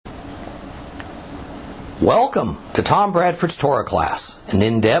Welcome to Tom Bradford's Torah class, an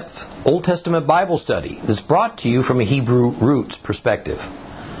in-depth Old Testament Bible study that's brought to you from a Hebrew roots perspective.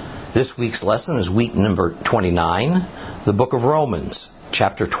 This week's lesson is week number 29, the book of Romans,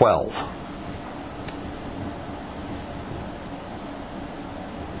 chapter 12.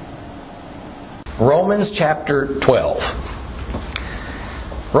 Romans chapter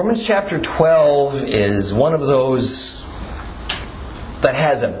 12. Romans chapter 12 is one of those that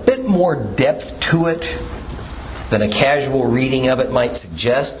has a bit more depth to it than a casual reading of it might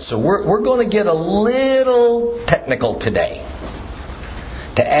suggest. So we're going to get a little technical today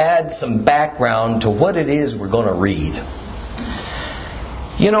to add some background to what it is we're going to read.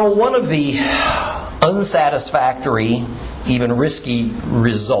 You know, one of the unsatisfactory, even risky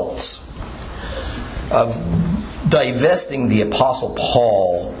results of divesting the Apostle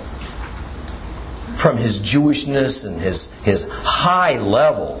Paul from his Jewishness and his high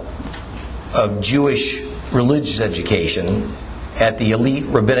level of Jewish religious education at the elite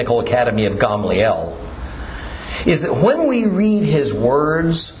Rabbinical Academy of Gamliel is that when we read his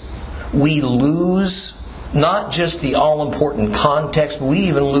words, we lose not just the all-important context, but we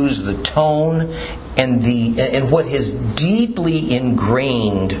even lose the tone and what his deeply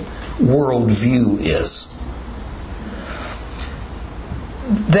ingrained worldview is.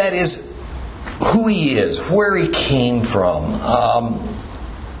 That is, who he is, where he came from.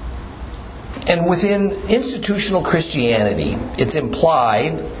 And within institutional Christianity, it's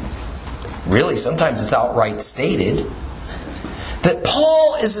implied, really sometimes it's outright stated, that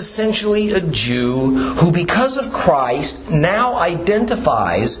Paul is essentially a Jew who, because of Christ, now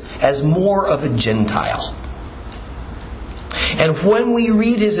identifies as more of a Gentile. And when we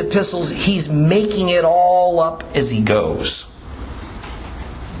read his epistles, he's making it all up as he goes.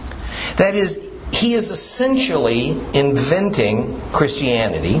 That is, he is essentially inventing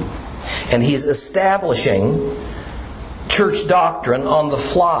Christianity, and he's establishing church doctrine on the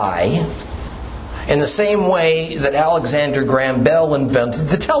fly in the same way that Alexander Graham Bell invented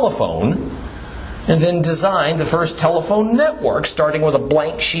the telephone and then designed the first telephone network, starting with a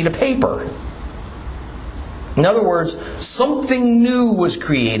blank sheet of paper. In other words, something new was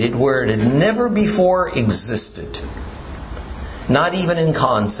created where it had never before existed, not even in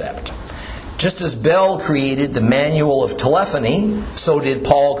concept. Just as Bell created the manual of telephony, so did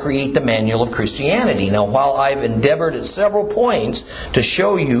Paul create the manual of Christianity. Now, while I've endeavored at several points to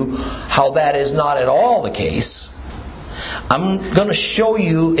show you how that is not at all the case, I'm going to show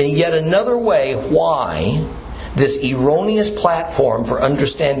you in yet another way why this erroneous platform for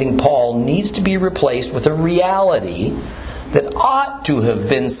understanding Paul needs to be replaced with a reality that ought to have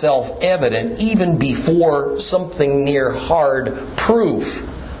been self-evident even before something near hard proof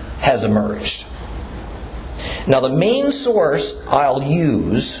has emerged. Now, the main source I'll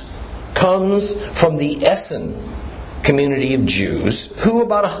use comes from the Essen community of Jews who,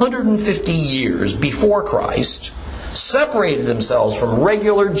 about 150 years before Christ, separated themselves from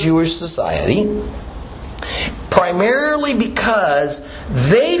regular Jewish society primarily because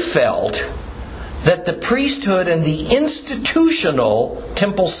they felt that the priesthood and the institutional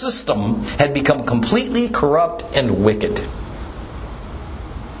temple system had become completely corrupt and wicked.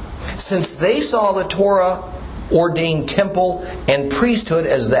 Since they saw the Torah-ordained temple and priesthood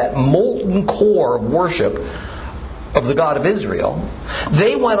as that molten core of worship of the God of Israel,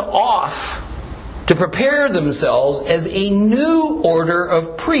 they went off to prepare themselves as a new order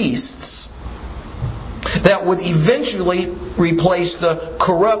of priests that would eventually replace the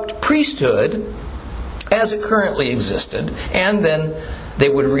corrupt priesthood as it currently existed, and then they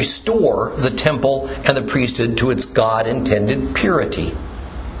would restore the temple and the priesthood to its God-intended purity.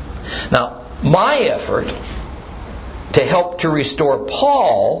 Now, my effort to help to restore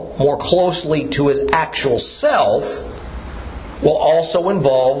Paul more closely to his actual self will also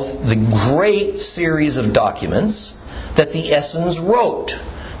involve the great series of documents that the Essenes wrote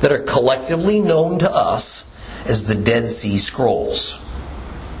that are collectively known to us as the Dead Sea Scrolls.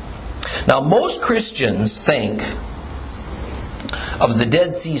 Now, most Christians think of the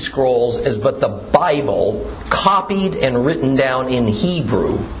Dead Sea Scrolls as but the Bible copied and written down in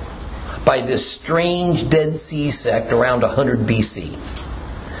Hebrew by this strange Dead Sea sect around 100 BC.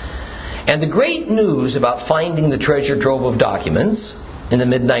 And the great news about finding the treasure trove of documents in the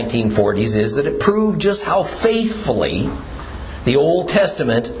mid-1940s is that it proved just how faithfully the Old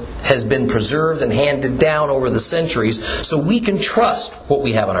Testament has been preserved and handed down over the centuries, so we can trust what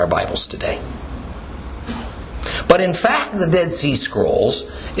we have in our Bibles today. But in fact, the Dead Sea Scrolls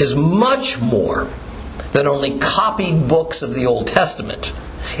is much more than only copied books of the Old Testament.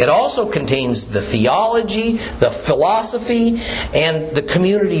 It also contains the theology, the philosophy, and the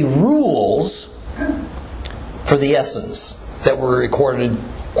community rules for the Essenes that were recorded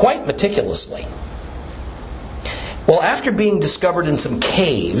quite meticulously. Well, after being discovered in some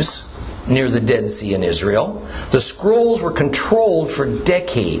caves near the Dead Sea in Israel, the scrolls were controlled for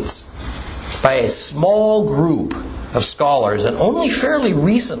decades by a small group of scholars, and only fairly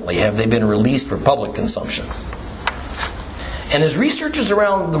recently have they been released for public consumption. And as researchers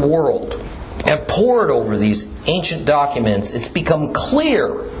around the world have pored over these ancient documents, it's become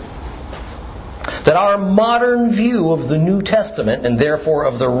clear that our modern view of the New Testament, and therefore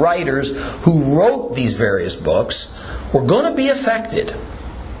of the writers who wrote these various books, were going to be affected.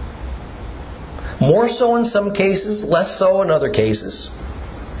 More so in some cases, less so in other cases.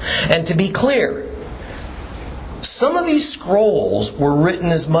 And to be clear, some of these scrolls were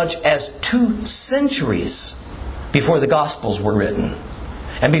written as much as 2 centuries before the Gospels were written,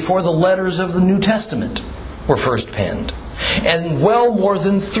 and before the letters of the New Testament were first penned, and well more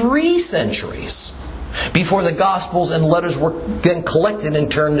than 3 centuries before the Gospels and letters were then collected and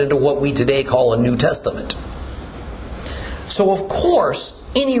turned into what we today call a New Testament. So of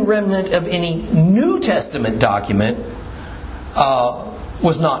course, any remnant of any New Testament document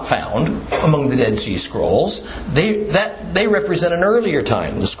was not found among the Dead Sea Scrolls. They represent an earlier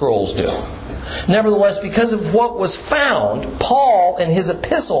time, the scrolls do. Nevertheless, because of what was found, Paul and his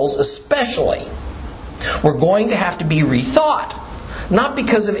epistles especially were going to have to be rethought. Not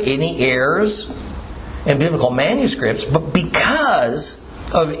because of any errors in biblical manuscripts, but because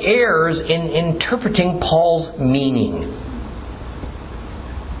of errors in interpreting Paul's meaning,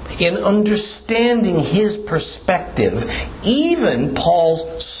 in understanding his perspective, even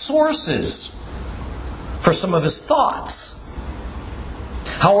Paul's sources for some of his thoughts.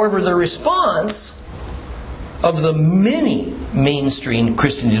 However, the response of the many mainstream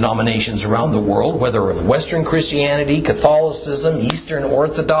Christian denominations around the world, whether of Western Christianity, Catholicism, Eastern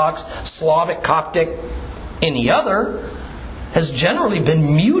Orthodox, Slavic, Coptic, any other, has generally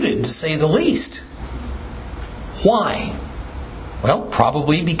been muted, to say the least. Why? Well,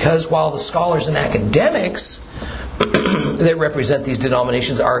 probably because while the scholars and academics that represent these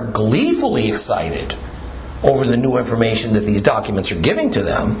denominations are gleefully excited over the new information that these documents are giving to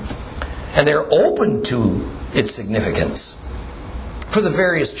them, and they're open to its significance, for the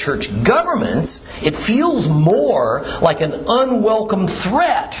various church governments, it feels more like an unwelcome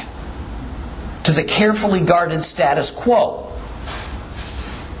threat to the carefully guarded status quo.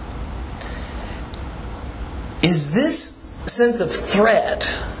 Is this sense of threat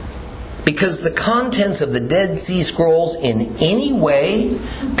because the contents of the Dead Sea Scrolls in any way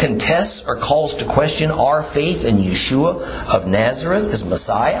contests or calls to question our faith in Yeshua of Nazareth as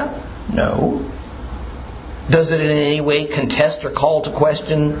Messiah? No. Does it in any way contest or call to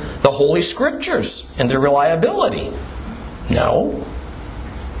question the Holy Scriptures and their reliability? No.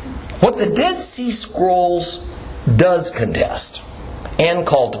 What the Dead Sea Scrolls does contest and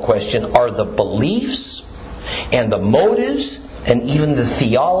call to question are the beliefs and the motives and even the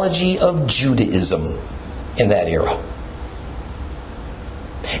theology of Judaism in that era.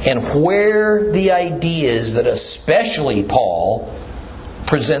 And where the ideas that especially Paul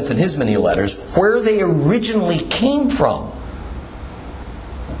presents in his many letters, where they originally came from.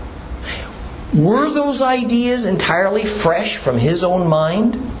 Were those ideas entirely fresh from his own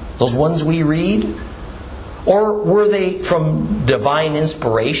mind? Those ones we read? Or were they from divine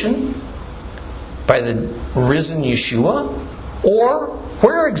inspiration by the risen Yeshua? Or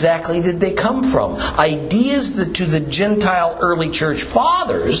where exactly did they come from? Ideas that to the Gentile early church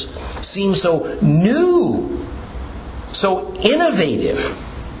fathers seem so new, so innovative,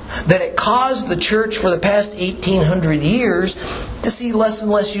 that it caused the church for the past 1800 years to see less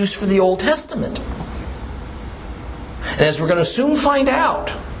and less use for the Old Testament. And as we're going to soon find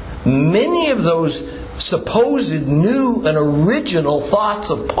out, many of those supposed new and original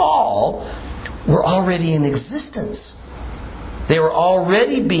thoughts of Paul were already in existence. They were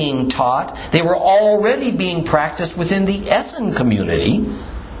already being taught. They were already being practiced within the Essene community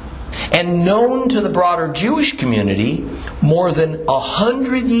and known to the broader Jewish community more than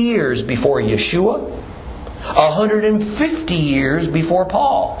 100 years before Yeshua, 150 years before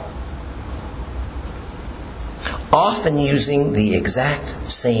Paul. Often using the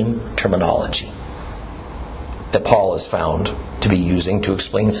exact same terminology that Paul is found to be using to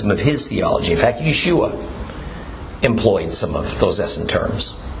explain some of his theology. In fact, Yeshua employed some of those Essene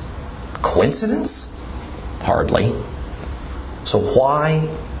terms. Coincidence? Hardly. So why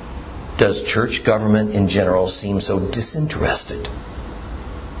does church government in general seem so disinterested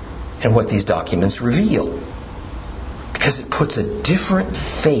in what these documents reveal? Because it puts a different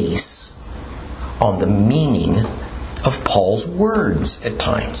face on the meaning of Paul's words at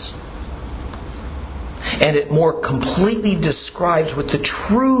times. And it more completely describes what the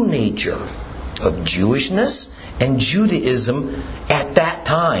true nature of Jewishness and Judaism at that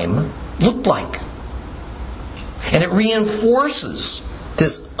time looked like. And it reinforces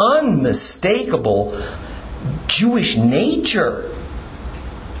this unmistakable Jewish nature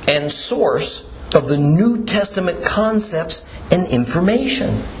and source of the New Testament concepts and information.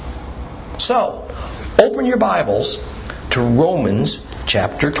 So, open your Bibles to Romans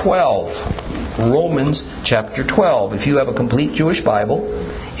chapter 12. Romans chapter 12. If you have a complete Jewish Bible,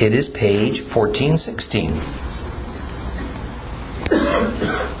 it is page 1416.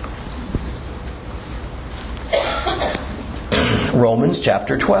 Romans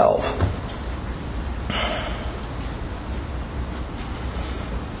chapter 12.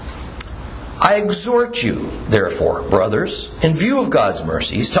 I exhort you, therefore, brothers, in view of God's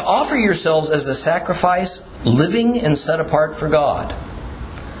mercies, to offer yourselves as a sacrifice, living and set apart for God.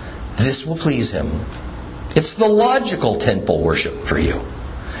 This will please Him. It's the logical temple worship for you.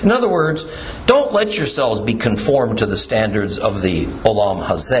 In other words, don't let yourselves be conformed to the standards of the Olam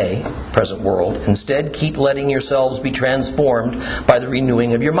Hazeh, present world. Instead, keep letting yourselves be transformed by the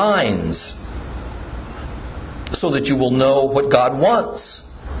renewing of your minds, so that you will know what God wants.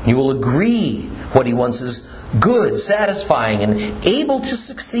 You will agree what He wants is good, satisfying, and able to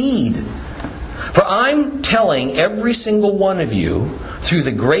succeed. For I'm telling every single one of you, through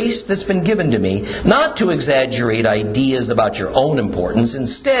the grace that's been given to me, not to exaggerate ideas about your own importance.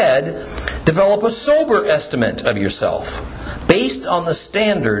 Instead, develop a sober estimate of yourself, based on the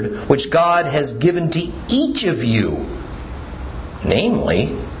standard which God has given to each of you,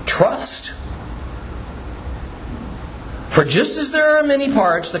 namely, trust. For just as there are many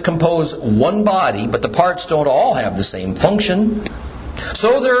parts that compose one body, but the parts don't all have the same function,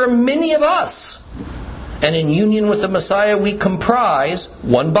 so there are many of us. And in union with the Messiah, we comprise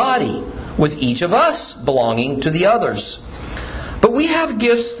one body, with each of us belonging to the others. But we have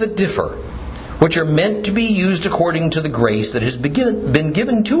gifts that differ, which are meant to be used according to the grace that has been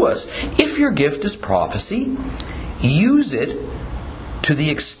given to us. If your gift is prophecy, use it to the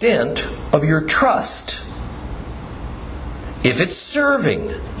extent of your trust. If it's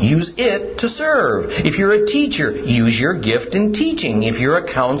serving, use it to serve. If you're a teacher, use your gift in teaching. If you're a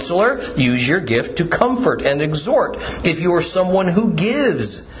counselor, use your gift to comfort and exhort. If you are someone who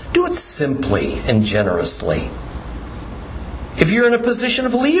gives, do it simply and generously. If you're in a position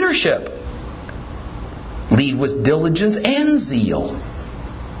of leadership, lead with diligence and zeal.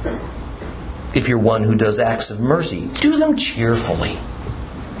 If you're one who does acts of mercy, do them cheerfully.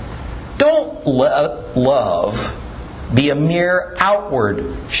 Don't let love be a mere outward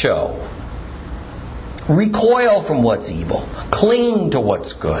show. Recoil from what's evil. Cling to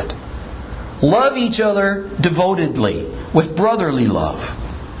what's good. Love each other devotedly with brotherly love.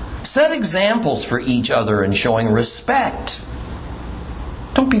 Set examples for each other in showing respect.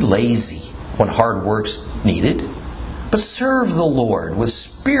 Don't be lazy when hard work's needed, but serve the Lord with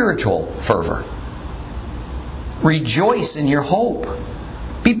spiritual fervor. Rejoice in your hope.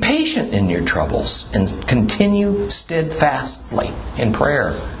 Be patient in your troubles and continue steadfastly in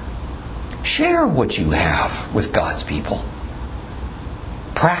prayer. Share what you have with God's people.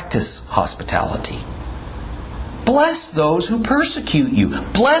 Practice hospitality. Bless those who persecute you.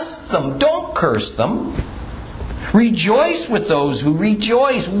 Bless them. Don't curse them. Rejoice with those who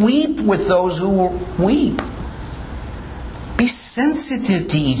rejoice. Weep with those who weep. Be sensitive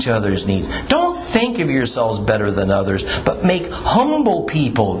to each other's needs. Don't think of yourselves better than others, but make humble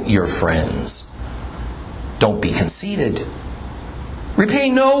people your friends. Don't be conceited.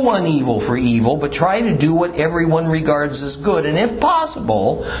 Repay no one evil for evil, but try to do what everyone regards as good. And if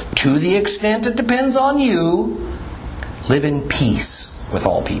possible, to the extent it depends on you, live in peace with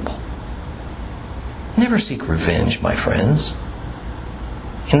all people. Never seek revenge, my friends.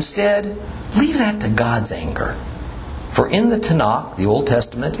 Instead, leave that to God's anger. For in the Tanakh, the Old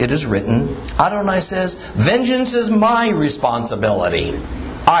Testament, it is written, Adonai says, vengeance is my responsibility.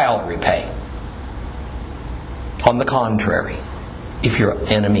 I'll repay. On the contrary, if your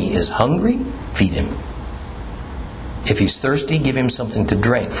enemy is hungry, feed him. If he's thirsty, give him something to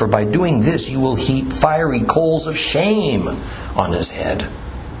drink. For by doing this, you will heap fiery coals of shame on his head.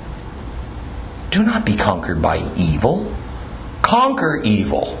 Do not be conquered by evil. Conquer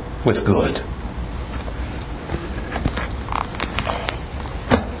evil with good.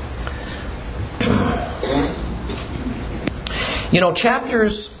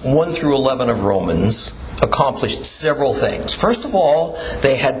 Chapters 1 through 11 of Romans accomplished several things. First of all,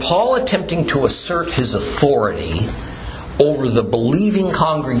 they had Paul attempting to assert his authority over the believing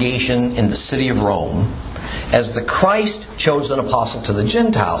congregation in the city of Rome as the Christ-chosen apostle to the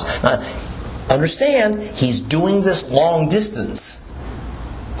Gentiles. Now, Understand, he's doing this long distance.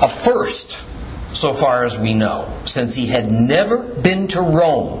 A first, so far as we know, since he had never been to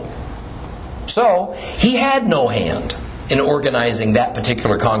Rome. So, he had no hand in organizing that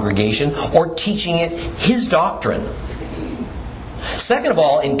particular congregation or teaching it his doctrine. Second of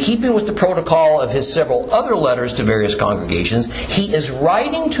all, in keeping with the protocol of his several other letters to various congregations, he is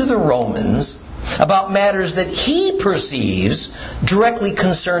writing to the Romans about matters that he perceives directly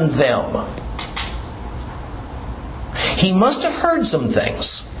concern them. He must have heard some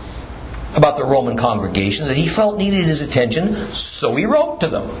things about the Roman congregation that he felt needed his attention, so he wrote to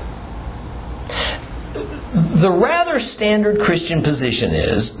them. The rather standard Christian position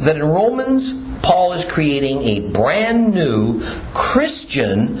is that in Romans, Paul is creating a brand new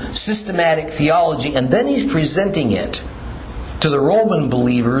Christian systematic theology, and then he's presenting it to the Roman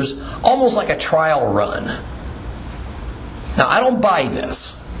believers almost like a trial run. Now, I don't buy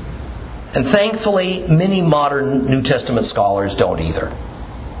this. And thankfully, many modern New Testament scholars don't either.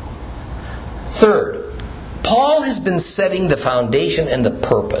 Third, Paul has been setting the foundation and the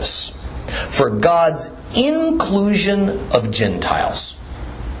purpose for God's inclusion of Gentiles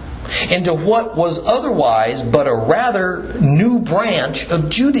into what was otherwise but a rather new branch of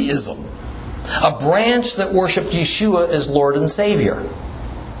Judaism. A branch that worshipped Yeshua as Lord and Savior.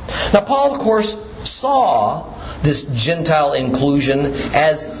 Now, Paul, of course, saw this Gentile inclusion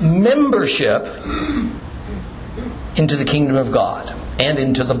as membership into the kingdom of God and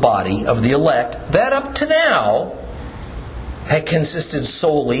into the body of the elect that up to now had consisted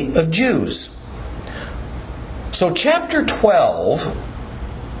solely of Jews. So chapter 12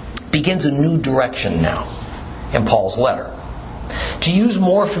 begins a new direction now in Paul's letter. To use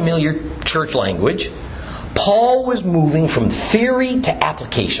more familiar church language, Paul was moving from theory to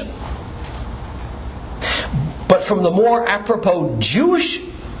application. But from the more apropos Jewish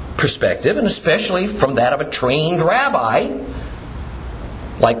perspective, and especially from that of a trained rabbi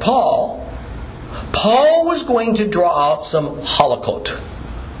like Paul was going to draw out some halakot,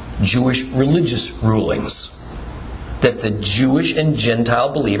 Jewish religious rulings, that the Jewish and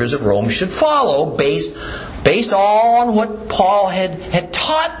Gentile believers of Rome should follow based on what Paul had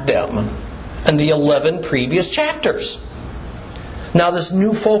taught them in the 11 previous chapters. Now, this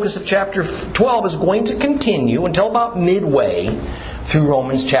new focus of chapter 12 is going to continue until about midway through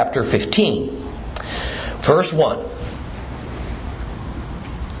Romans chapter 15. Verse 1.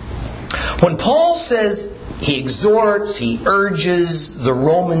 When Paul says he exhorts, he urges the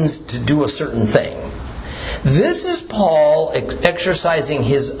Romans to do a certain thing, this is Paul exercising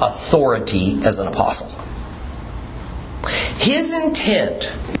his authority as an apostle. His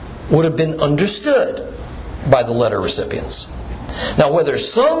intent would have been understood by the letter recipients. Now, whether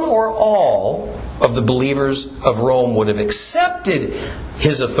some or all of the believers of Rome would have accepted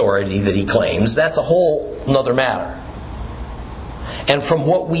his authority that he claims, that's a whole other matter. And from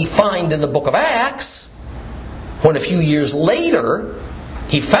what we find in the book of Acts, when a few years later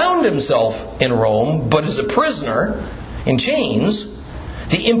he found himself in Rome, but as a prisoner in chains,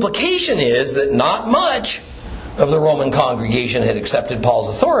 the implication is that not much of the Roman congregation had accepted Paul's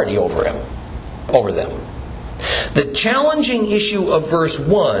authority over them. The challenging issue of verse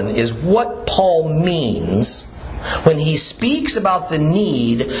 1 is what Paul means when he speaks about the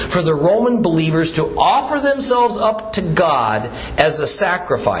need for the Roman believers to offer themselves up to God as a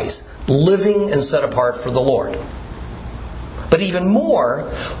sacrifice, living and set apart for the Lord. But even more,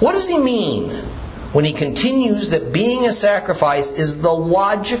 what does he mean when he continues that being a sacrifice is the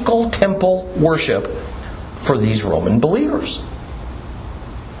logical temple worship for these Roman believers?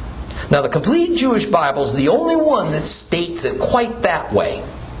 Now, the complete Jewish Bible is the only one that states it quite that way.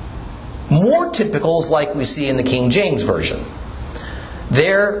 More typical is like we see in the King James Version.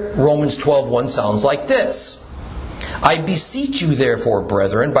 There, Romans 12:1 sounds like this. I beseech you, therefore,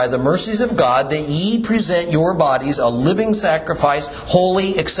 brethren, by the mercies of God, that ye present your bodies a living sacrifice,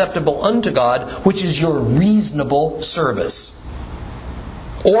 holy, acceptable unto God, which is your reasonable service.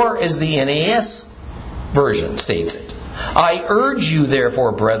 Or, as the NAS version states it, I urge you,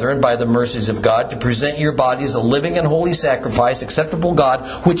 therefore, brethren, by the mercies of God, to present your bodies a living and holy sacrifice, acceptable God,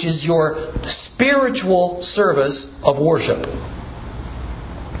 which is your spiritual service of worship.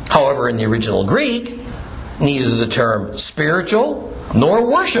 However, in the original Greek, neither the term spiritual nor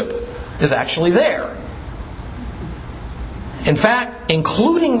worship is actually there. In fact,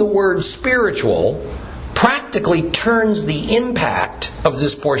 including the word spiritual practically turns the impact of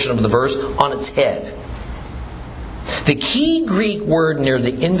this portion of the verse on its head. The key Greek word near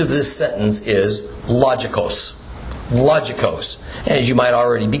the end of this sentence is logikos. Logikos. And as you might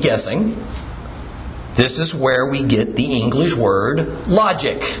already be guessing, this is where we get the English word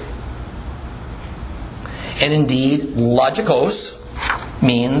logic. And indeed, logikos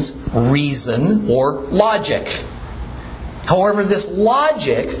means reason or logic. However, this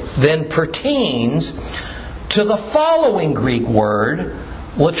logic then pertains to the following Greek word,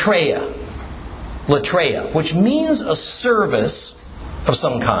 latreia. Latreia, which means a service of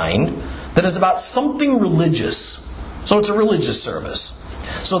some kind that is about something religious. So it's a religious service.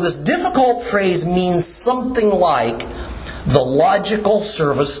 So this difficult phrase means something like the logical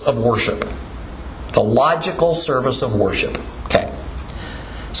service of worship. The logical service of worship. Okay.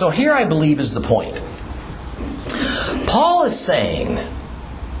 So here I believe is the point. Paul is saying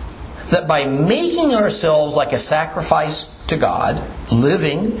that by making ourselves like a sacrifice to God,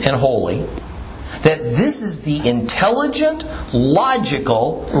 living and holy, that this is the intelligent,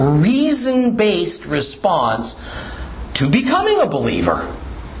 logical, reason-based response to becoming a believer.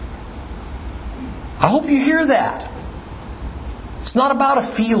 I hope you hear that. It's not about a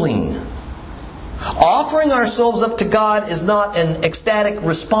feeling. Offering ourselves up to God is not an ecstatic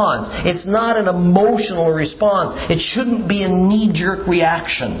response. It's not an emotional response. It shouldn't be a knee-jerk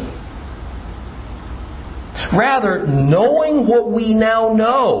reaction. Rather, knowing what we now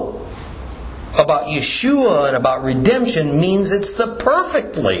know about Yeshua and about redemption means it's the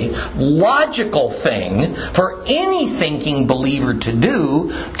perfectly logical thing for any thinking believer to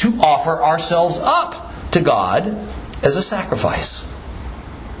do, to offer ourselves up to God as a sacrifice.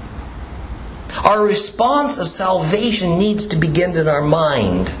 Our response of salvation needs to begin in our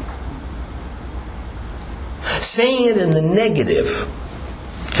mind. Saying it in the negative,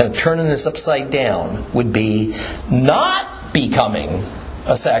 kind of turning this upside down, would be not becoming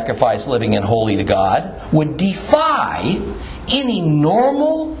a sacrifice living and holy to God, would defy any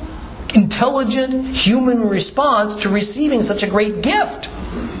normal, intelligent human response to receiving such a great gift.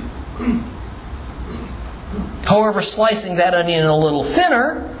 However, slicing that onion a little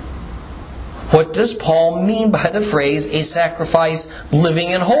thinner, what does Paul mean by the phrase, a sacrifice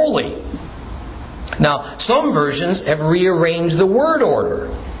living and holy? Now, some versions have rearranged the word order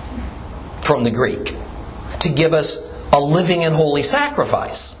from the Greek to give us a living and holy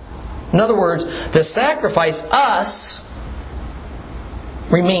sacrifice. In other words, the sacrifice, us,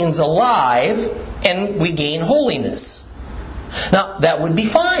 remains alive and we gain holiness. Now, that would be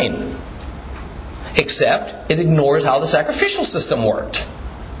fine, except it ignores how the sacrificial system worked.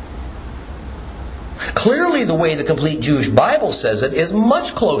 Clearly, the way the complete Jewish Bible says it is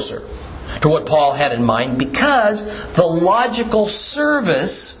much closer to what Paul had in mind, because the logical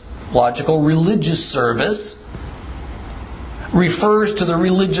religious service, refers to the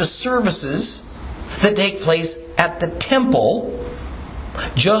religious services that take place at the temple,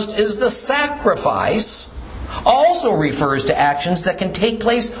 just as the sacrifice also refers to actions that can take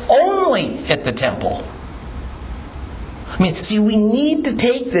place only at the temple. See, we need to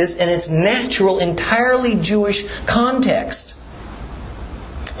take this in its natural, entirely Jewish context.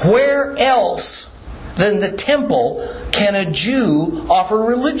 Where else than the temple can a Jew offer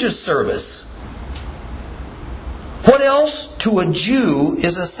religious service? What else to a Jew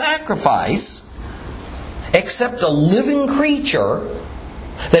is a sacrifice except a living creature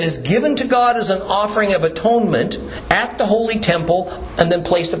that is given to God as an offering of atonement at the holy temple and then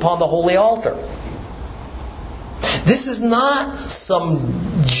placed upon the holy altar? This is not some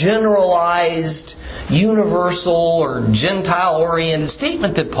generalized, universal, or Gentile-oriented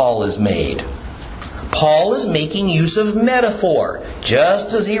statement that Paul has made. Paul is making use of metaphor,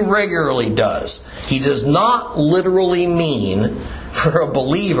 just as he regularly does. He does not literally mean for a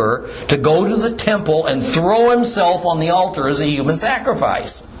believer to go to the temple and throw himself on the altar as a human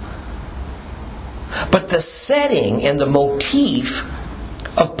sacrifice. But the setting and the motif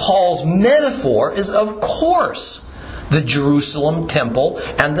of Paul's metaphor is, of course, the Jerusalem temple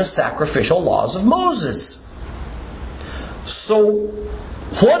and the sacrificial laws of Moses. So,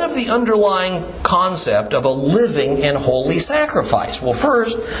 what of the underlying concept of a living and holy sacrifice? Well,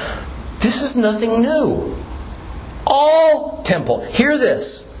 first, this is nothing new. All temple, hear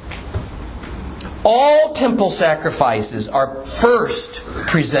this. All temple sacrifices are first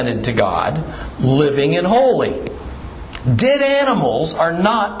presented to God, living and holy. Dead animals are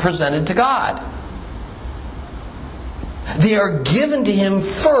not presented to God. They are given to Him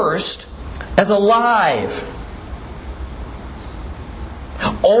first as alive.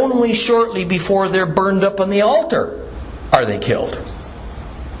 Only shortly before they're burned up on the altar are they killed.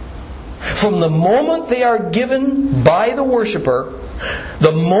 From the moment they are given by the worshiper,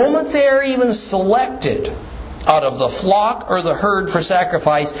 the moment they are even selected out of the flock or the herd for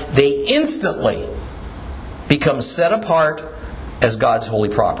sacrifice, they instantly become set apart as God's holy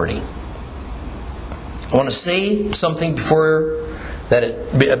property. I want to say something before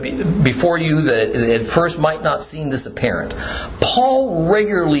before you that it at first might not seem this apparent. Paul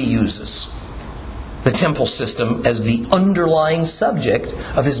regularly uses the temple system as the underlying subject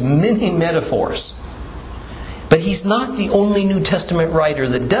of his many metaphors. But he's not the only New Testament writer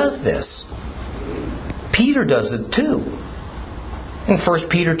that does this. Peter does it too. In 1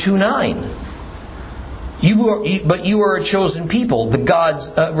 Peter 2:9. But you are a chosen people,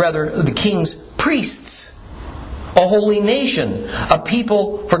 the king's priests, a holy nation, a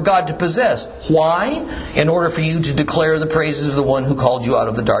people for God to possess. Why? In order for you to declare the praises of the one who called you out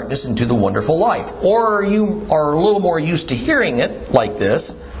of the darkness into the wonderful light. Or you are a little more used to hearing it like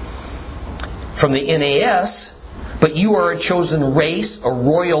this from the NAS. But you are a chosen race, a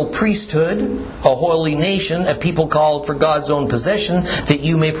royal priesthood, a holy nation, a people called for God's own possession, that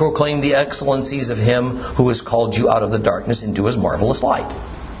you may proclaim the excellencies of Him who has called you out of the darkness into His marvelous light.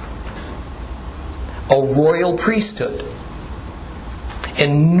 A royal priesthood.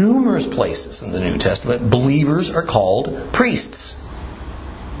 In numerous places in the New Testament, believers are called priests.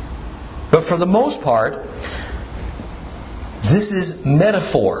 But for the most part, this is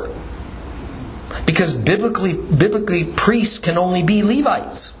metaphor. Because biblically, priests can only be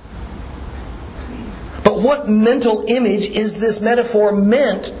Levites. But what mental image is this metaphor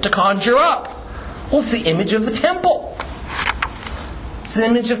meant to conjure up? Well, it's the image of the temple. It's the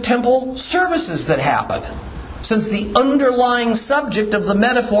image of temple services that happen. Since the underlying subject of the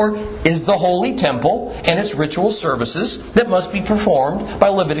metaphor is the holy temple and its ritual services that must be performed by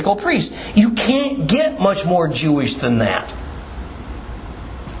Levitical priests. You can't get much more Jewish than that.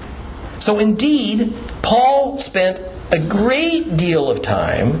 So indeed, Paul spent a great deal of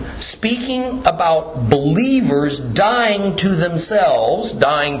time speaking about believers dying to themselves,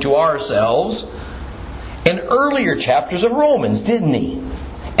 dying to ourselves, in earlier chapters of Romans, didn't he?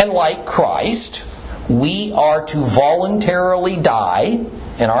 And like Christ, we are to voluntarily die,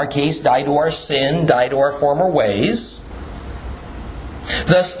 in our case, die to our sin, die to our former ways.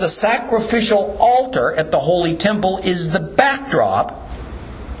 Thus, the sacrificial altar at the holy temple is the backdrop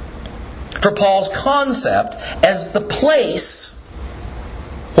for Paul's concept as the place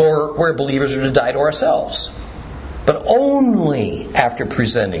or where believers are to die to ourselves. But only after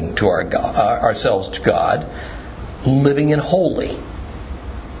presenting to ourselves to God, living in holy,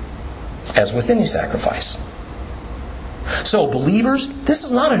 as with any sacrifice. So, believers, this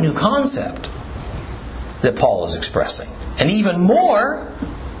is not a new concept that Paul is expressing. And even more,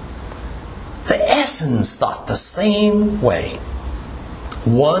 the Essenes thought the same way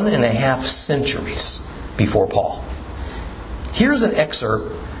 1.5 centuries before Paul. Here's an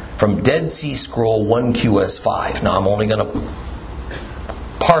excerpt from Dead Sea Scroll 1QS5. Now I'm only going to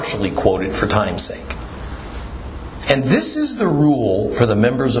partially quote it for time's sake. And this is the rule for the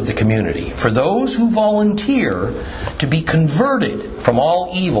members of the community, for those who volunteer to be converted from all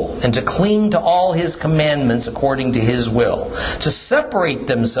evil and to cling to all His commandments according to His will, to separate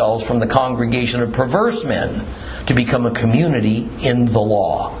themselves from the congregation of perverse men, to become a community in the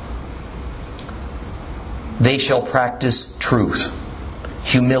law. They shall practice truth,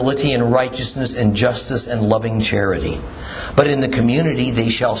 humility and righteousness and justice and loving charity. But in the community they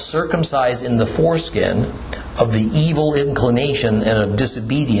shall circumcise in the foreskin of the evil inclination and of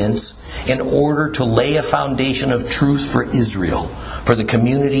disobedience in order to lay a foundation of truth for Israel, for the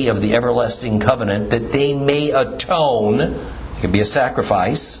community of the everlasting covenant, that they may atone, it can be a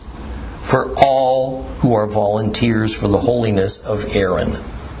sacrifice, for all who are volunteers for the holiness of Aaron.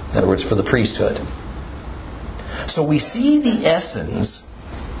 In other words, for the priesthood. So we see the Essenes,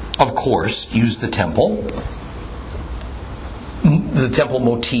 of course, use the temple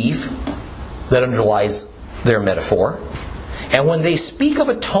motif that underlies their metaphor. And when they speak of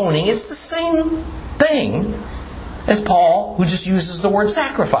atoning, it's the same thing as Paul, who just uses the word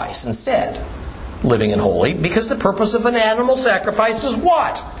sacrifice instead. Living in holy, because the purpose of an animal sacrifice is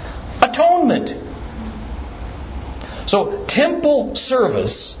what? Atonement. So temple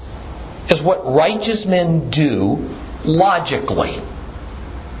service is what righteous men do logically.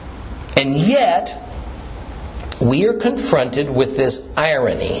 And yet, we are confronted with this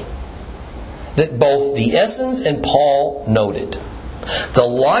irony that both the Essenes and Paul noted. The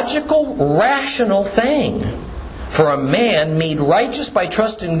logical, rational thing for a man made righteous by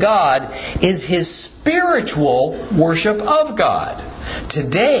trust in God is his spiritual worship of God.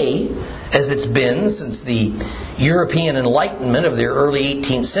 Today, as it's been since the European Enlightenment of the early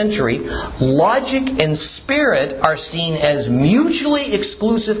 18th century, logic and spirit are seen as mutually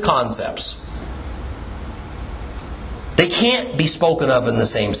exclusive concepts. They can't be spoken of in the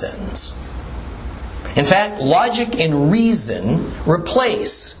same sentence. In fact, logic and reason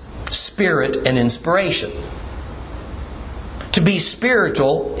replace spirit and inspiration. To be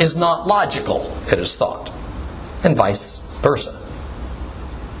spiritual is not logical, it is thought, and vice versa.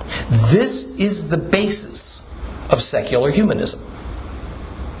 This is the basis of secular humanism.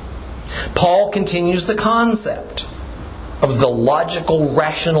 Paul continues the concept of the logical,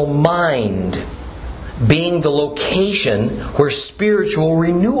 rational mind being the location where spiritual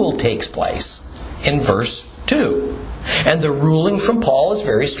renewal takes place in verse 2. And the ruling from Paul is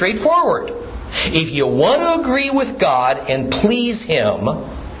very straightforward. If you want to agree with God and please Him,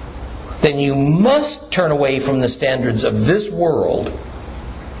 then you must turn away from the standards of this world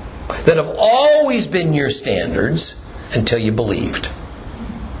that have always been your standards until you believed.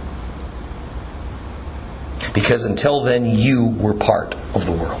 Because until then, you were part of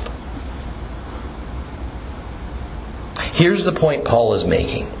the world. Here's the point Paul is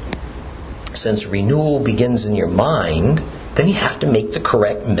making. Since renewal begins in your mind, then you have to make the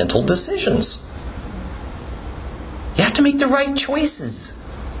correct mental decisions. You have to make the right choices.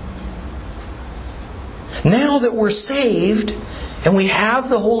 Now that we're saved and we have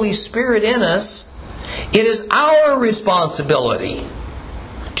the Holy Spirit in us, it is our responsibility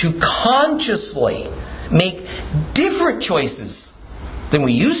to consciously make different choices than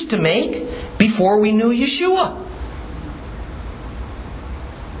we used to make before we knew Yeshua.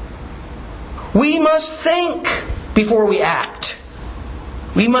 We must think before we act.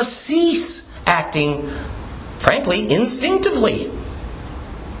 We must cease acting, frankly, instinctively.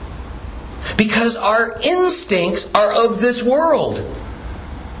 Because our instincts are of this world.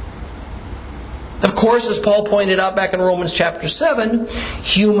 Of course, as Paul pointed out back in Romans chapter 7,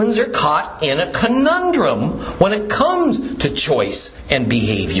 humans are caught in a conundrum when it comes to choice and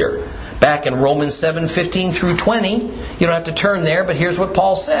behavior. Back in Romans 7:15 through 20, you don't have to turn there, but here's what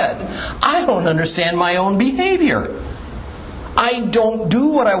Paul said. I don't understand my own behavior. I don't do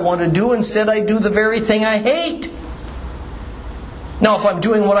what I want to do. Instead, I do the very thing I hate. Now, if I'm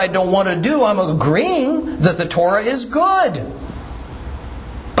doing what I don't want to do, I'm agreeing that the Torah is good.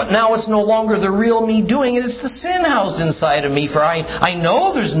 But now it's no longer the real me doing it. It's the sin housed inside of me. For I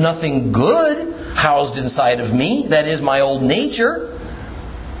know there's nothing good housed inside of me. That is my old nature.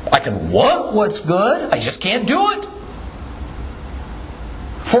 I can want what's good. I just can't do it.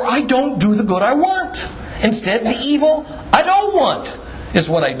 For I don't do the good I want. Instead, the evil I don't want is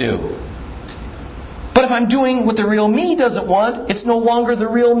what I do. But if I'm doing what the real me doesn't want, it's no longer the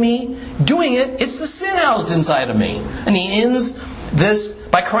real me doing it. It's the sin housed inside of me. And he ends this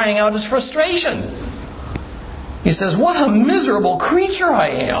by crying out his frustration. He says, what a miserable creature I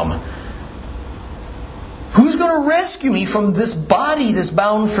am. Who's going to rescue me from this body that's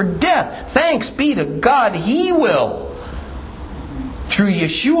bound for death? Thanks be to God, He will. Through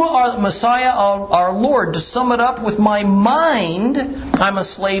Yeshua, our Messiah, our Lord. To sum it up, with my mind, I'm a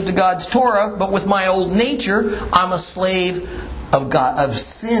slave to God's Torah, but with my old nature, I'm a slave of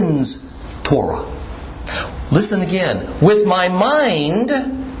sin's Torah. Listen again. With my mind,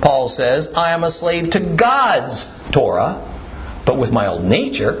 Paul says, I am a slave to God's Torah, but with my old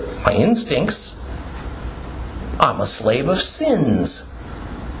nature, my instincts, I'm a slave of sin's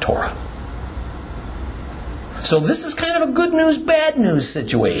Torah. So this is kind of a good news, bad news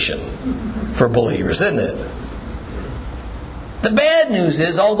situation for believers, isn't it? The bad news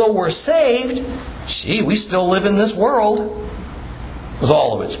is, although we're saved, we still live in this world with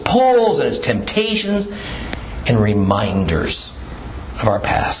all of its pulls and its temptations and reminders of our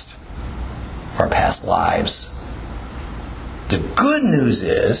past lives. The good news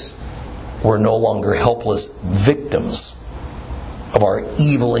is, we're no longer helpless victims of our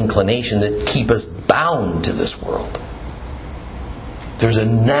evil inclination that keep us bound to this world. There's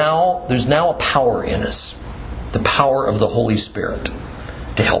now a power in us, the power of the Holy Spirit,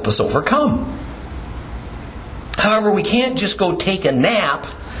 to help us overcome. However, we can't just go take a nap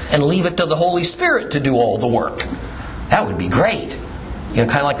and leave it to the Holy Spirit to do all the work. That would be great.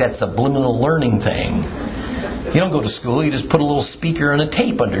 Kind of like that subliminal learning thing. You don't go to school, you just put a little speaker and a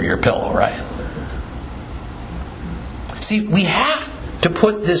tape under your pillow, right? See, we have to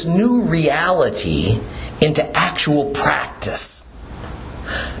put this new reality into actual practice.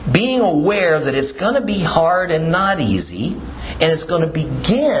 Being aware that it's going to be hard and not easy, and it's going to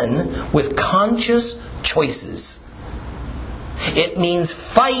begin with conscious choices. It means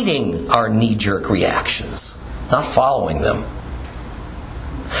fighting our knee-jerk reactions, not following them.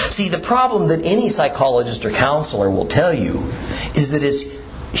 See, the problem that any psychologist or counselor will tell you is that it's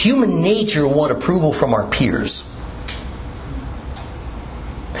human nature to want approval from our peers.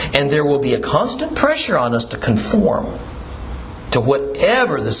 And there will be a constant pressure on us to conform to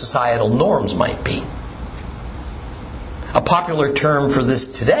whatever the societal norms might be. A popular term for this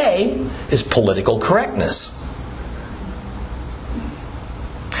today is political correctness.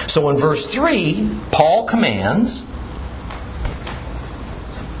 So in verse 3, Paul commands,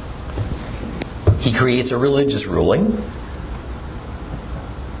 he creates a religious ruling,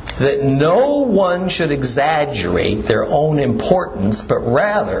 that no one should exaggerate their own importance, but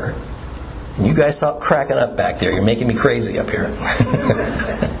rather, and you guys stop cracking up back there, you're making me crazy up here.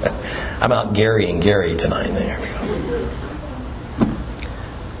 I'm out Gary and Gary tonight. There we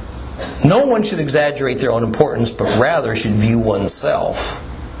go. No one should exaggerate their own importance, but rather should view oneself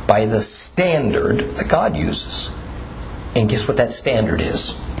by the standard that God uses. And guess what that standard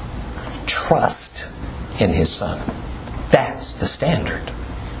is? Trust in His Son. That's the standard.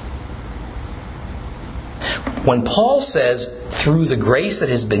 When Paul says, through the grace that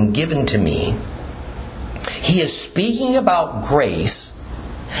has been given to me, he is speaking about grace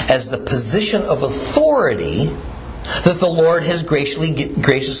as the position of authority that the Lord has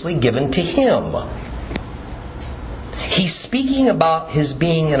graciously given to him. He's speaking about his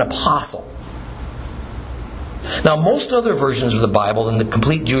being an apostle. Now, most other versions of the Bible than the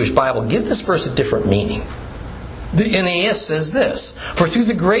complete Jewish Bible give this verse a different meaning. The NAS says this: "For through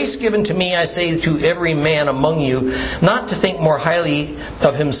the grace given to me, I say to every man among you, not to think more highly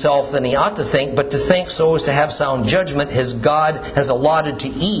of himself than he ought to think, but to think so as to have sound judgment, as God has allotted to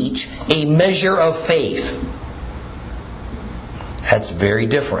each a measure of faith." That's very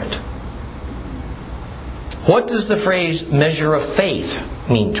different. What does the phrase measure of faith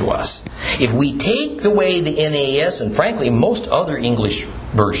mean to us? If we take the way the NAS, and frankly most other English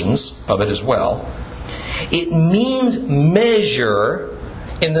versions of it as well, it means measure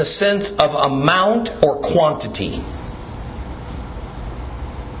in the sense of amount or quantity.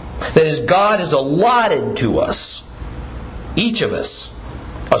 That is, God has allotted to us, each of us,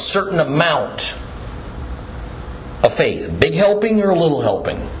 a certain amount of faith. A big helping or a little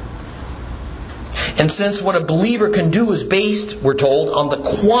helping. And since what a believer can do is based, we're told, on the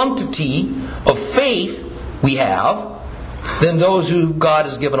quantity of faith we have, then those who God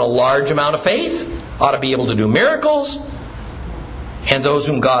has given a large amount of faith ought to be able to do miracles, and those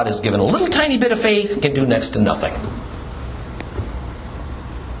whom God has given a little tiny bit of faith can do next to nothing.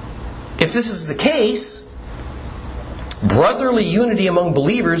 If this is the case, brotherly unity among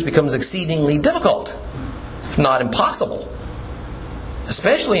believers becomes exceedingly difficult, if not impossible.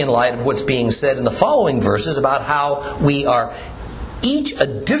 Especially in light of what's being said in the following verses about how we are each a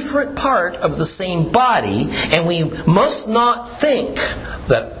different part of the same body, and we must not think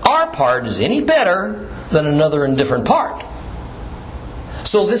that our part is any better than another indifferent part.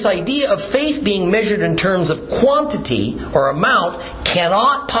 So this idea of faith being measured in terms of quantity or amount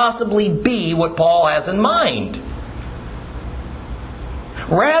cannot possibly be what Paul has in mind.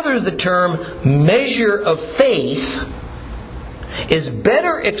 Rather, the term measure of faith is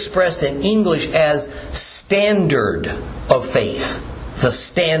better expressed in English as standard of faith. The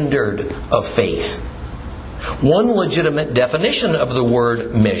standard of faith. One legitimate definition of the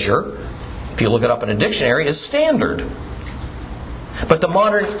word measure, if you look it up in a dictionary, is standard. But the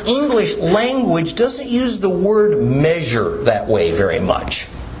modern English language doesn't use the word measure that way very much.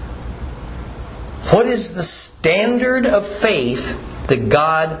 What is the standard of faith that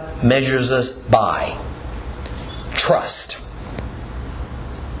God measures us by? Trust.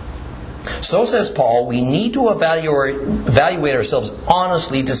 So says Paul, we need to evaluate ourselves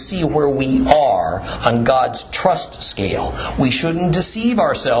honestly to see where we are on God's trust scale. We shouldn't deceive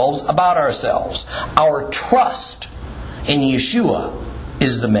ourselves about ourselves. Our trust in Yeshua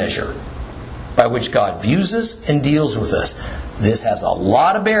is the measure by which God views us and deals with us. This has a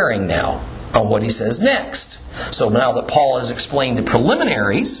lot of bearing now on what he says next. So now that Paul has explained the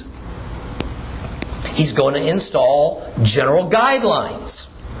preliminaries, he's going to install general guidelines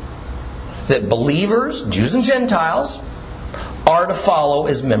that believers, Jews and Gentiles, are to follow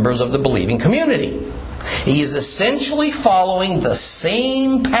as members of the believing community. He is essentially following the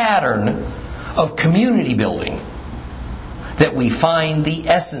same pattern of community building that we find the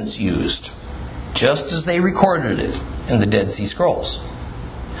essence used, just as they recorded it in the Dead Sea Scrolls.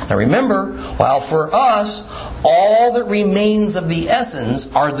 Now remember, while for us all that remains of the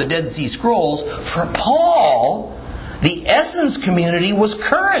essence are the Dead Sea Scrolls, for Paul, the essence community was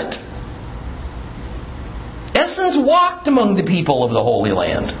current. Essence walked among the people of the Holy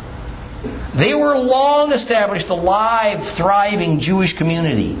Land. They were long established, alive, thriving Jewish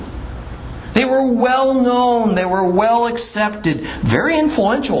community. They were well known, they were well accepted, very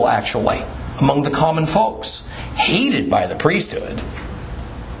influential actually among the common folks, hated by the priesthood,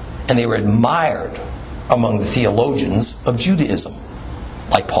 and they were admired among the theologians of Judaism,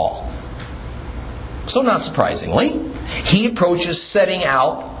 like Paul. So not surprisingly, he approaches setting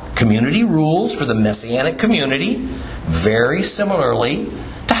out community rules for the Messianic community very similarly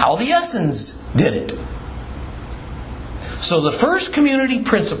to how the Essenes did it. So the first community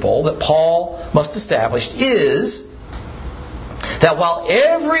principle that Paul must establish is that while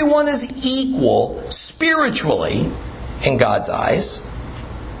everyone is equal spiritually in God's eyes,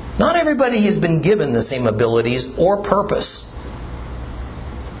 not everybody has been given the same abilities or purpose.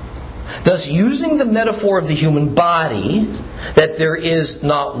 Thus, using the metaphor of the human body, that there is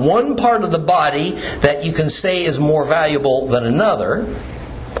not one part of the body that you can say is more valuable than another,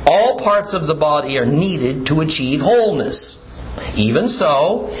 all parts of the body are needed to achieve wholeness. Even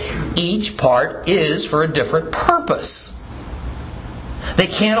so, each part is for a different purpose. They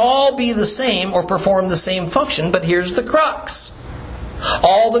can't all be the same or perform the same function, but here's the crux.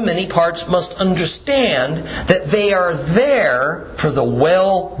 All the many parts must understand that they are there for the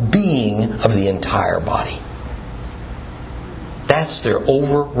well-being of the entire body. That's their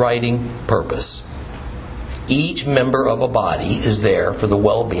overriding purpose. Each member of a body is there for the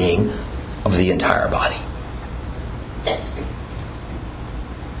well-being of the entire body.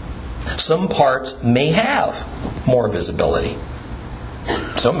 Some parts may have more visibility.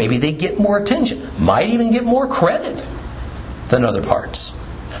 So maybe they get more attention, might even get more credit than other parts.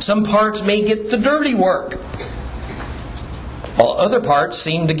 Some parts may get the dirty work, while other parts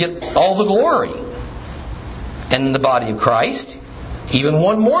seem to get all the glory. And in the body of Christ, even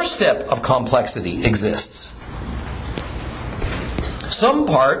one more step of complexity exists. Some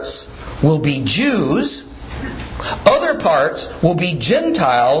parts will be Jews, other parts will be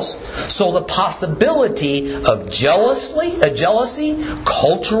Gentiles, so the possibility of jealousy,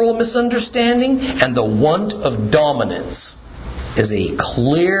 cultural misunderstanding, and the want of dominance is a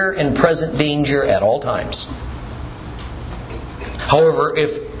clear and present danger at all times. However,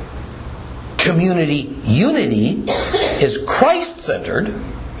 if community unity is Christ-centered,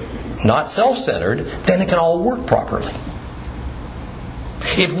 not self-centered, then it can all work properly.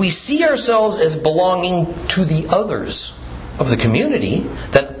 If we see ourselves as belonging to the others of the community,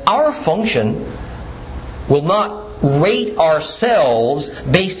 then our function will not rate ourselves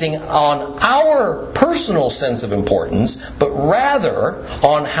based on our personal sense of importance, but rather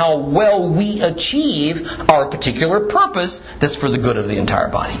on how well we achieve our particular purpose that's for the good of the entire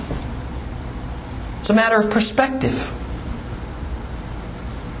body. It's a matter of perspective.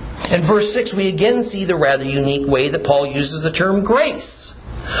 In verse 6, we again see the rather unique way that Paul uses the term grace,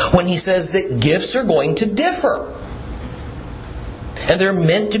 when he says that gifts are going to differ. And they're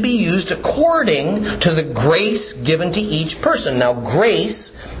meant to be used according to the grace given to each person. Now,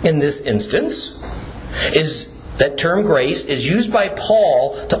 grace, in this instance, that term grace is used by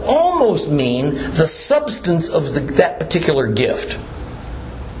Paul to almost mean the substance of that particular gift.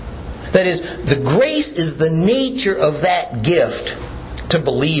 That is, the grace is the nature of that gift to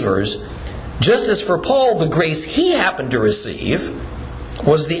believers, just as for Paul, the grace he happened to receive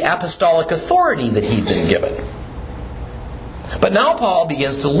was the apostolic authority that he'd been given. But now Paul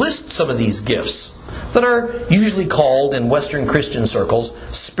begins to list some of these gifts that are usually called in Western Christian circles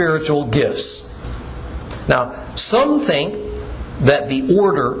spiritual gifts. Now, some think that the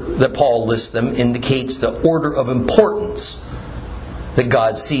order that Paul lists them indicates the order of importance that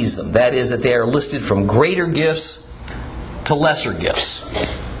God sees them. That is, that they are listed from greater gifts to lesser gifts.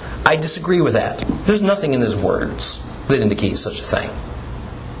 I disagree with that. There's nothing in his words that indicates such a thing.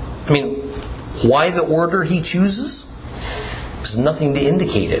 I mean, why the order he chooses? There's nothing to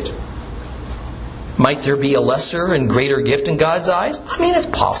indicate it. Might there be a lesser and greater gift in God's eyes? I mean, it's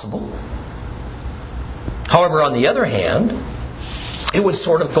possible. However, on the other hand, it would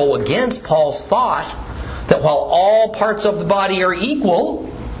sort of go against Paul's thought that while all parts of the body are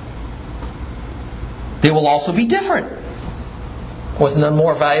equal, they will also be different, with none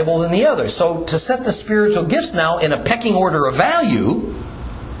more valuable than the other. So to set the spiritual gifts now in a pecking order of value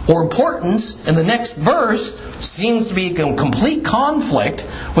or importance in the next verse seems to be in complete conflict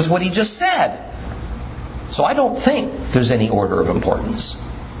with what he just said. So I don't think there's any order of importance.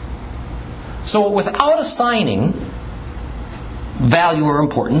 So without assigning value or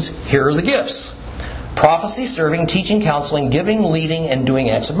importance, here are the gifts: prophecy, serving, teaching, counseling, giving, leading, and doing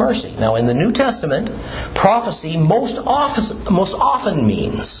acts of mercy. Now in the New Testament, prophecy most often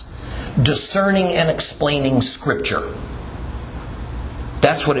means discerning and explaining Scripture.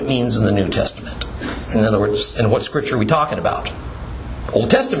 That's what it means in the New Testament. In other words, and what Scripture are we talking about?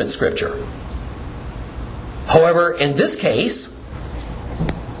 Old Testament Scripture. However, in this case,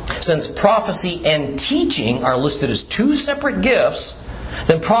 since prophecy and teaching are listed as two separate gifts,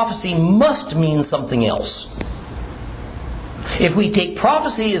 then prophecy must mean something else. If we take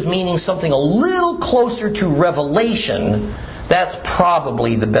prophecy as meaning something a little closer to revelation, that's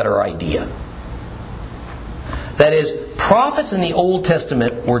probably the better idea. That is, prophets in the Old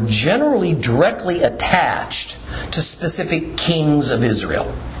Testament Testament were generally directly attached to specific kings of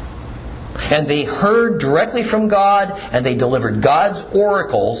Israel. And they heard directly from God, and they delivered God's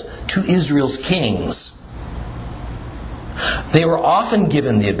oracles to Israel's kings. They were often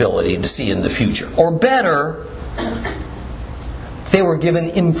given the ability to see in the future. Or better, they were given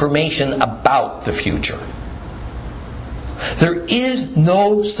information about the future. There is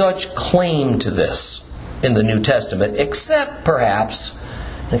no such claim to this in the New Testament, except perhaps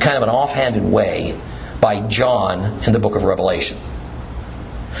in kind of an offhanded way by John in the book of Revelation.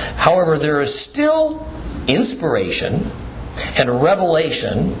 However, there is still inspiration and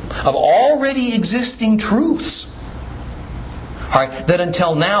revelation of already existing truths, that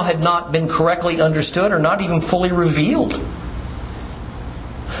until now had not been correctly understood or not even fully revealed.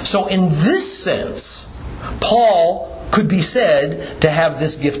 So in this sense, Paul could be said to have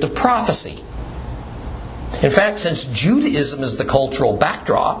this gift of prophecy. In fact, since Judaism is the cultural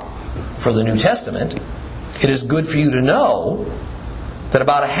backdrop for the New Testament, it is good for you to know that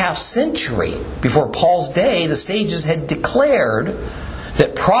about a half century before Paul's day, the sages had declared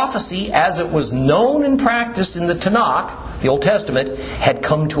that prophecy, as it was known and practiced in the Tanakh, the Old Testament, had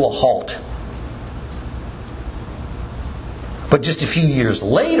come to a halt. But just a few years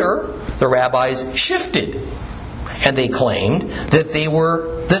later, the rabbis shifted, and they claimed that they,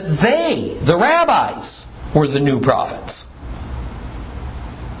 the rabbis, were the new prophets.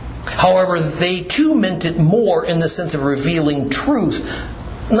 However, they too meant it more in the sense of revealing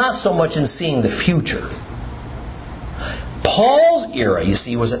truth, not so much in seeing the future. Paul's era, you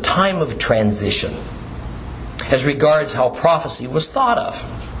see, was a time of transition as regards how prophecy was thought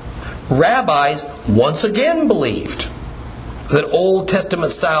of. Rabbis once again believed that Old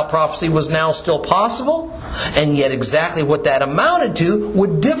Testament style prophecy was now still possible, and yet exactly what that amounted to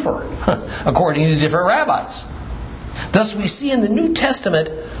would differ according to different rabbis. Thus we see in the New Testament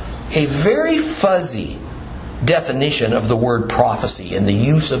a very fuzzy definition of the word prophecy and the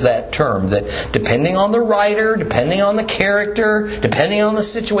use of that term, that depending on the writer, depending on the character, depending on the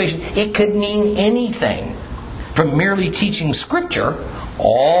situation, it could mean anything from merely teaching Scripture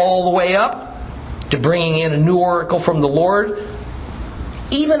all the way up to bringing in a new oracle from the Lord,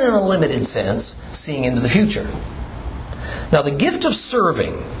 even in a limited sense, seeing into the future. Now, the gift of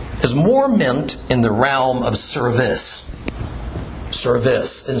serving is more meant in the realm of service.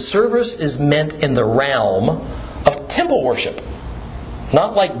 Service. And service is meant in the realm of temple worship.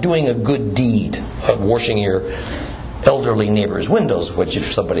 Not like doing a good deed of washing your elderly neighbor's windows, which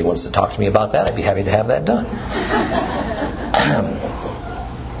if somebody wants to talk to me about that, I'd be happy to have that done.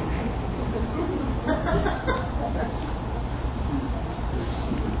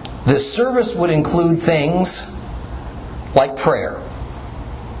 This service would include things like prayer,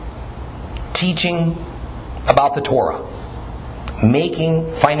 teaching about the Torah, making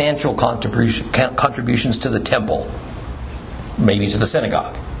financial contributions to the temple, maybe to the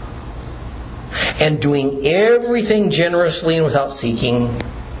synagogue, and doing everything generously and without seeking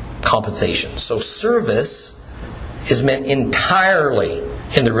compensation. So service is meant entirely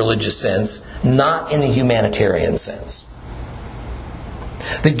in the religious sense, not in a humanitarian sense.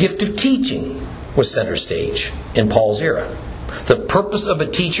 The gift of teaching was center stage in Paul's era. The purpose of a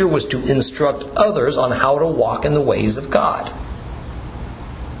teacher was to instruct others on how to walk in the ways of God.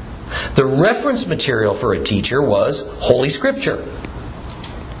 The reference material for a teacher was Holy Scripture.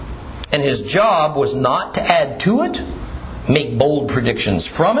 And his job was not to add to it, make bold predictions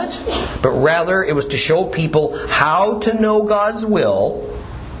from it, but rather it was to show people how to know God's will,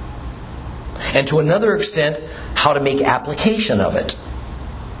 and to another extent, how to make application of it.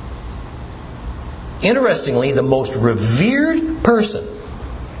 Interestingly, the most revered person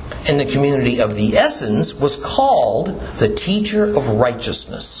in the community of the Essenes was called the Teacher of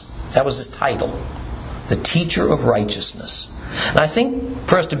Righteousness. That was his title, the Teacher of Righteousness. And I think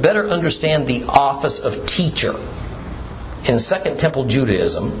for us to better understand the office of teacher in Second Temple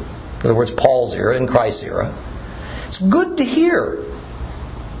Judaism, in other words, Paul's era and Christ's era, it's good to hear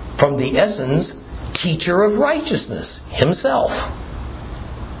from the Essenes Teacher of Righteousness himself.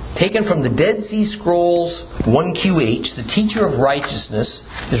 Taken from the Dead Sea Scrolls 1QH, the Teacher of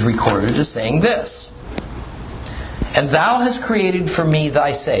Righteousness is recorded as saying this: "And thou hast created for me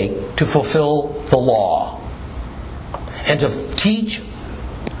thy sake to fulfill the law, and to teach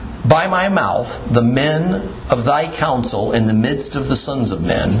by my mouth the men of thy counsel in the midst of the sons of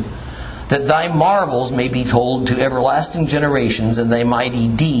men, that thy marvels may be told to everlasting generations, and thy mighty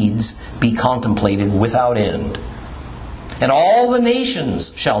deeds be contemplated without end. And all the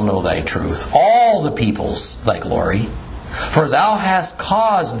nations shall know thy truth, all the peoples thy glory. For thou hast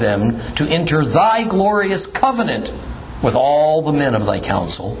caused them to enter thy glorious covenant with all the men of thy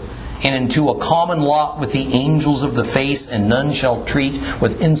counsel, and into a common lot with the angels of the face, and none shall treat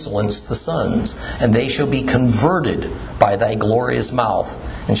with insolence the sons, and they shall be converted by thy glorious mouth,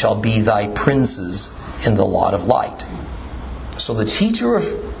 and shall be thy princes in the lot of light. So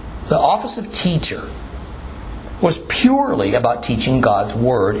the office of teacher was purely about teaching God's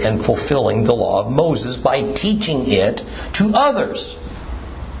Word and fulfilling the law of Moses by teaching it to others,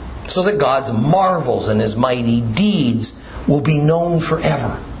 so that God's marvels and His mighty deeds will be known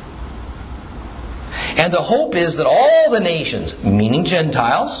forever. And the hope is that all the nations, meaning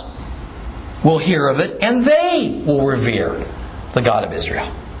Gentiles, will hear of it, and they will revere the God of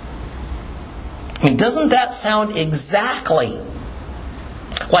Israel. I mean, doesn't that sound exactly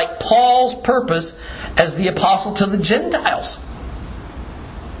like Paul's purpose as the apostle to the Gentiles?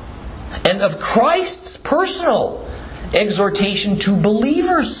 And of Christ's personal exhortation to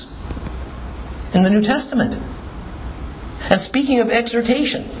believers in the New Testament. And speaking of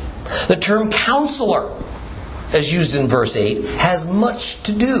exhortation, the term counselor, as used in verse 8, has much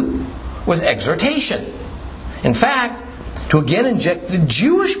to do with exhortation. In fact, to again inject the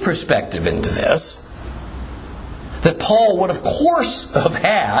Jewish perspective into this, that Paul would of course have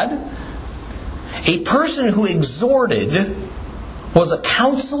had, a person who exhorted was a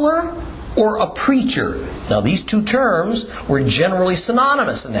counselor or a preacher. Now these two terms were generally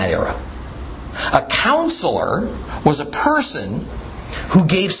synonymous in that era. A counselor was a person who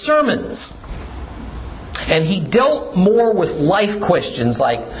gave sermons, and he dealt more with life questions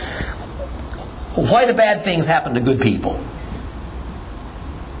like, why do bad things happen to good people?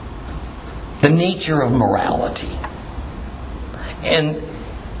 The nature of morality. And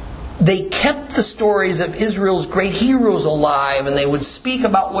they kept the stories of Israel's great heroes alive, and they would speak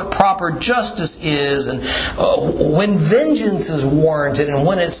about what proper justice is, and when vengeance is warranted and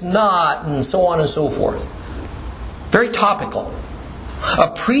when it's not, and so on and so forth. Very topical.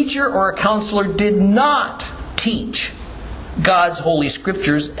 A preacher or a counselor did not teach God's Holy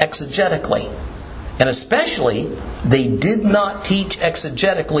Scriptures exegetically. And especially, they did not teach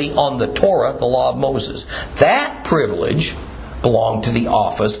exegetically on the Torah, the law of Moses. That privilege belonged to the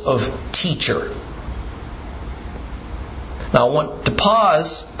office of teacher. Now I want to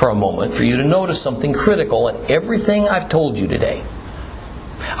pause for a moment for you to notice something critical in everything I've told you today.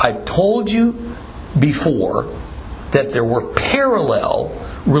 I've told you before that there were parallel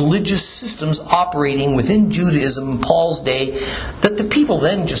religious systems operating within Judaism in Paul's day that the people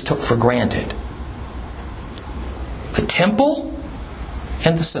then just took for granted. The temple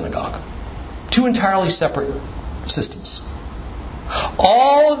and the synagogue. Two entirely separate systems.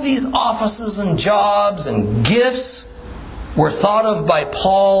 All of these offices and jobs and gifts were thought of by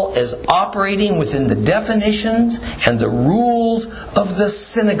Paul as operating within the definitions and the rules of the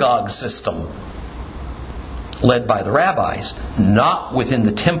synagogue system, led by the rabbis, not within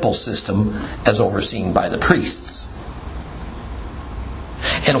the temple system as overseen by the priests.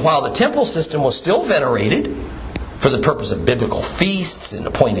 And while the temple system was still venerated for the purpose of biblical feasts and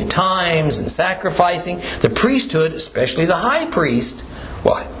appointed times and sacrificing, the priesthood, especially the high priest,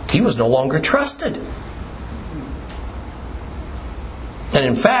 well, he was no longer trusted. And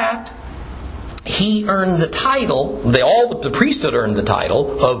in fact, he earned the title, the priesthood earned the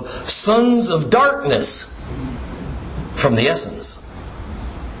title of sons of darkness from the essence.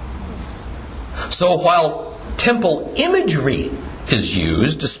 So while temple imagery is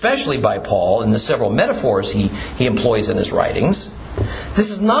used, especially by Paul in the several metaphors he employs in his writings, this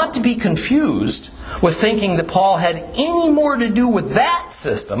is not to be confused with thinking that Paul had any more to do with that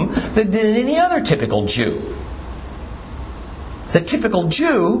system than did any other typical Jew. The typical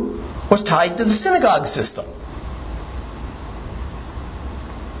Jew was tied to the synagogue system.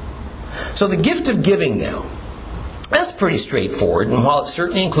 So the gift of giving now, that's pretty straightforward, and while it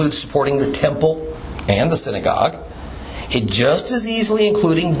certainly includes supporting the temple and the synagogue, it just as easily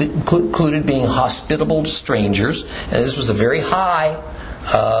included being hospitable to strangers, and this was a very high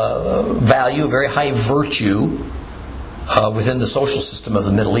value, a very high virtue within the social system of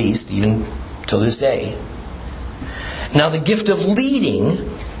the Middle East, even to this day. Now the gift of leading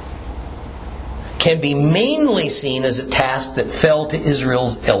can be mainly seen as a task that fell to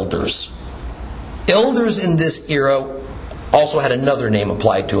Israel's elders. Elders in this era also had another name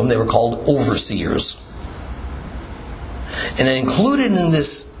applied to them. They were called overseers. And included in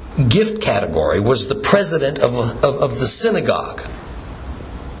this gift category was the president of the synagogue.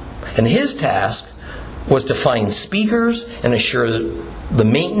 And his task was to find speakers and assure the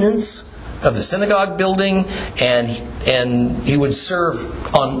maintenance of the synagogue building, and he would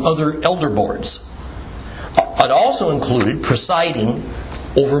serve on other elder boards. It also included presiding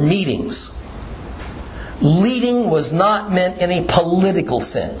over meetings. leading was not meant in a political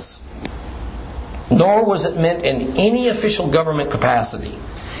sense, nor was it meant in any official government capacity.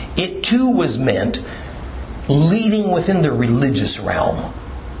 It too was meant leading within the religious realm.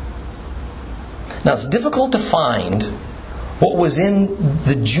 Now, it's difficult to find what was in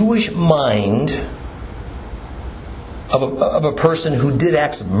the Jewish mind of a person who did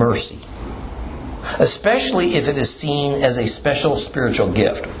acts of mercy, especially if it is seen as a special spiritual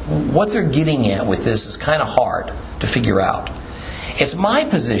gift. What they're getting at with this is kind of hard to figure out. It's my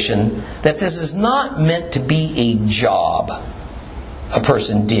position that this is not meant to be a job a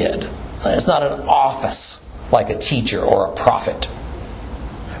person did. It's not an office like a teacher or a prophet.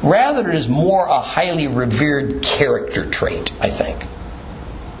 Rather, it is more a highly revered character trait, I think.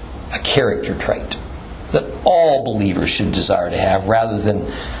 A character trait that all believers should desire to have, rather than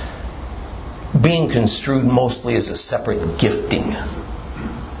being construed mostly as a separate gifting.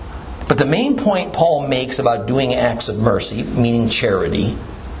 But the main point Paul makes about doing acts of mercy, meaning charity,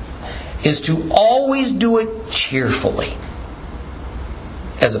 is to always do it cheerfully,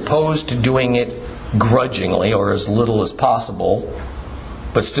 as opposed to doing it grudgingly or as little as possible,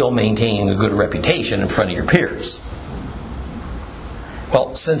 but still maintaining a good reputation in front of your peers.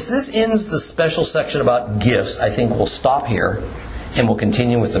 Well, since this ends the special section about gifts, I think we'll stop here and we'll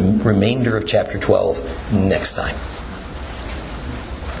continue with the remainder of chapter 12 next time.